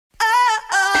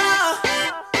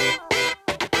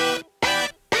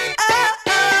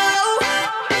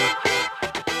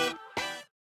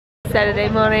Saturday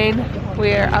morning.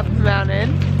 We're up the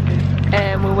mountain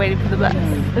and we're waiting for the bus.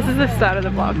 This is the start of the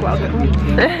vlog. Welcome.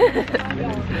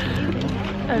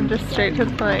 I'm just straight to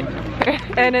the point.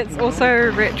 And it's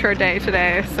also retro day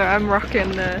today, so I'm rocking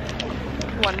the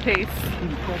one piece.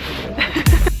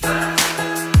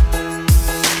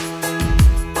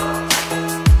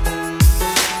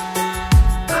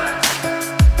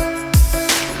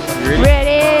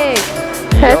 Ready?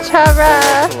 Petchara!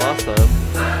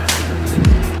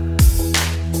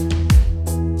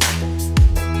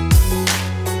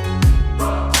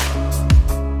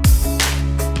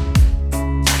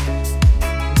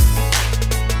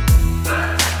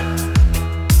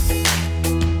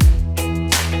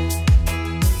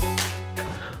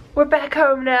 We're back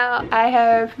home now. I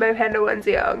have my panda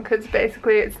onesie on because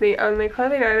basically it's the only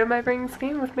clothing item I bring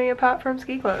skiing with me apart from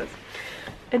ski clothes.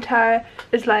 And Tara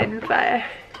is lighting fire.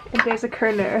 And there's a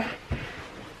kerner.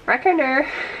 Reckoner.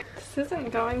 This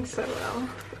isn't going so well.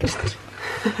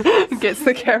 Gets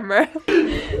the camera.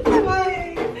 It looks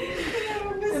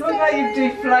like you've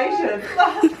deflated.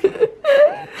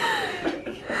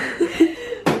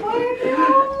 Why are you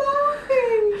all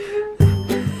laughing?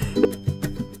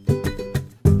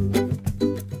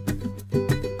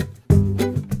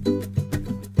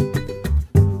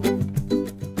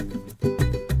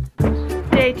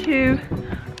 Day 2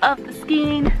 of the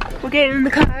skiing. We're getting in the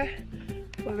car.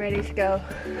 We're ready to go.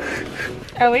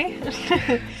 Are we?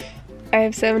 I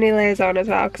have so many layers on as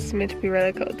well because it's meant to be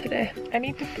really cold today. I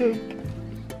need to poop.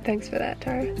 Thanks for that,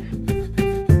 Tara.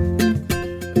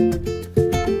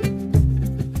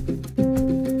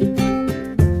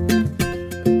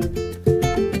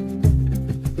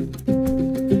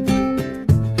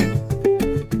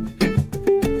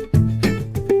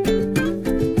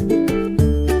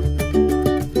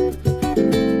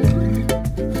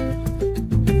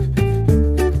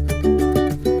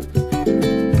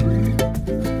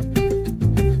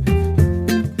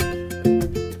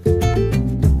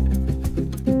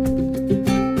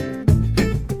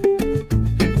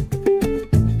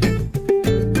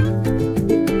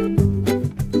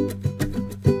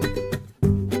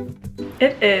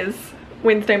 It is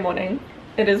Wednesday morning.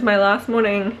 It is my last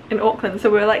morning in Auckland, so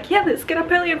we were like, yeah, let's get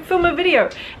up early and film a video.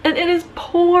 And it is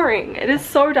pouring. It is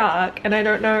so dark, and I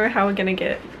don't know how we're gonna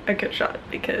get a good shot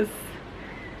because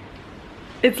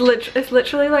it's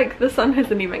literally like the sun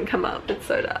hasn't even come up. It's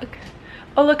so dark.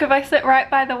 Oh look, if I sit right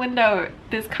by the window,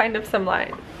 there's kind of some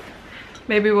light.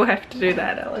 Maybe we'll have to do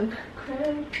that, Ellen.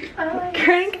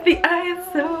 Crank the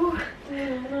ISO.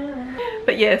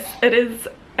 But yes, it is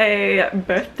a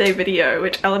birthday video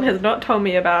which Ellen has not told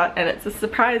me about, and it's a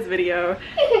surprise video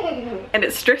and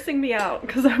it's stressing me out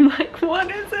because I'm like, what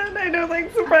is it? I don't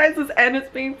like surprises and it's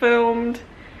being filmed.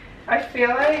 I feel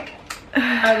like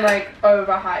I'm like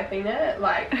overhyping it,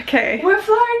 like, okay, we're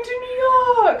flying to New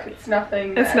York. It's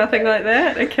nothing. It's nothing like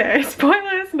that. Okay,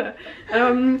 spoilers. No.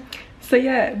 So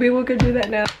yeah, we will go do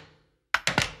that now.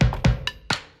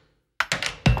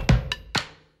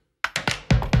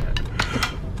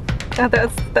 Oh,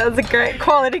 that was a great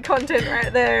quality content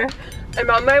right there. I'm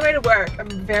on my way to work. I'm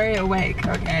very awake,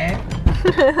 okay?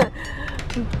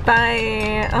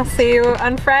 Bye. I'll see you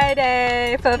on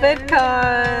Friday for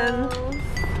VidCon.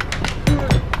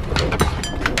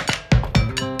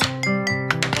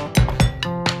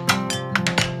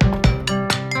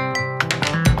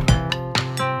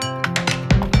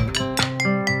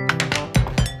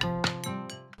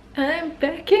 I'm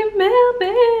back in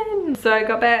Melbourne. So I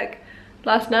got back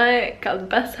last night, got the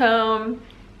bus home,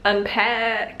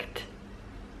 unpacked,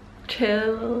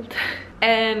 chilled,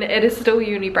 and it is still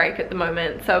uni break at the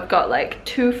moment, so I've got like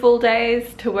 2 full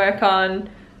days to work on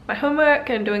my homework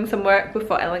and doing some work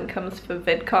before Ellen comes for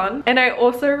VidCon. And I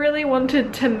also really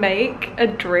wanted to make a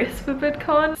dress for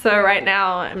VidCon, so right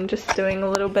now I'm just doing a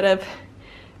little bit of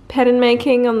pattern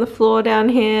making on the floor down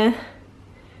here.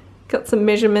 Got some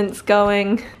measurements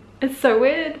going. It's so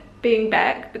weird being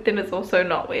back, but then it's also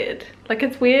not weird. Like,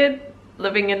 it's weird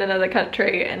living in another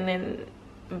country and then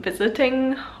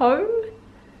visiting home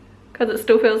because it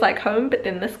still feels like home, but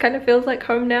then this kind of feels like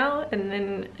home now, and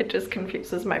then it just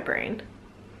confuses my brain.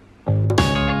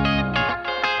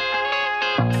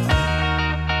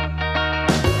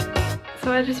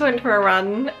 So I just went for a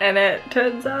run and it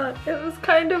turns out it was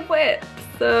kind of wet,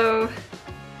 so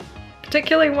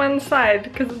particularly one side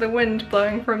because of the wind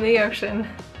blowing from the ocean.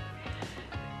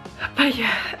 But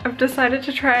yeah, I've decided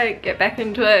to try get back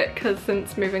into it because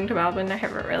since moving to Melbourne I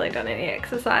haven't really done any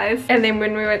exercise. And then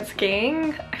when we went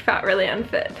skiing I felt really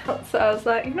unfit, so I was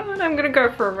like, you know what, I'm gonna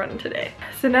go for a run today.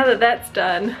 So now that that's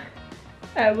done,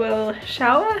 I will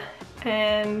shower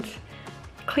and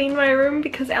clean my room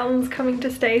because Ellen's coming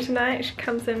to stay tonight. She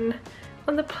comes in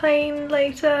on the plane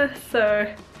later,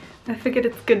 so I figured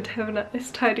it's good to have a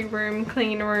nice tidy room,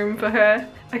 clean room for her.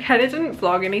 I kind of didn't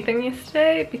vlog anything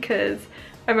yesterday because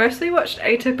I mostly watched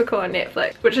Atypical on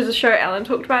Netflix, which is a show Ellen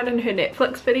talked about in her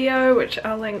Netflix video, which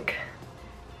I'll link.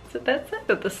 Is it that side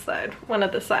or this side? One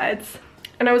of the sides.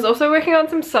 And I was also working on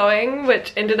some sewing,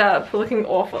 which ended up looking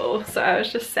awful, so I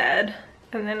was just sad.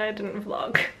 And then I didn't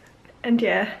vlog. And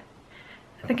yeah,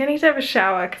 I think I need to have a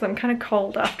shower because I'm kind of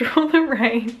cold after all the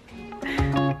rain.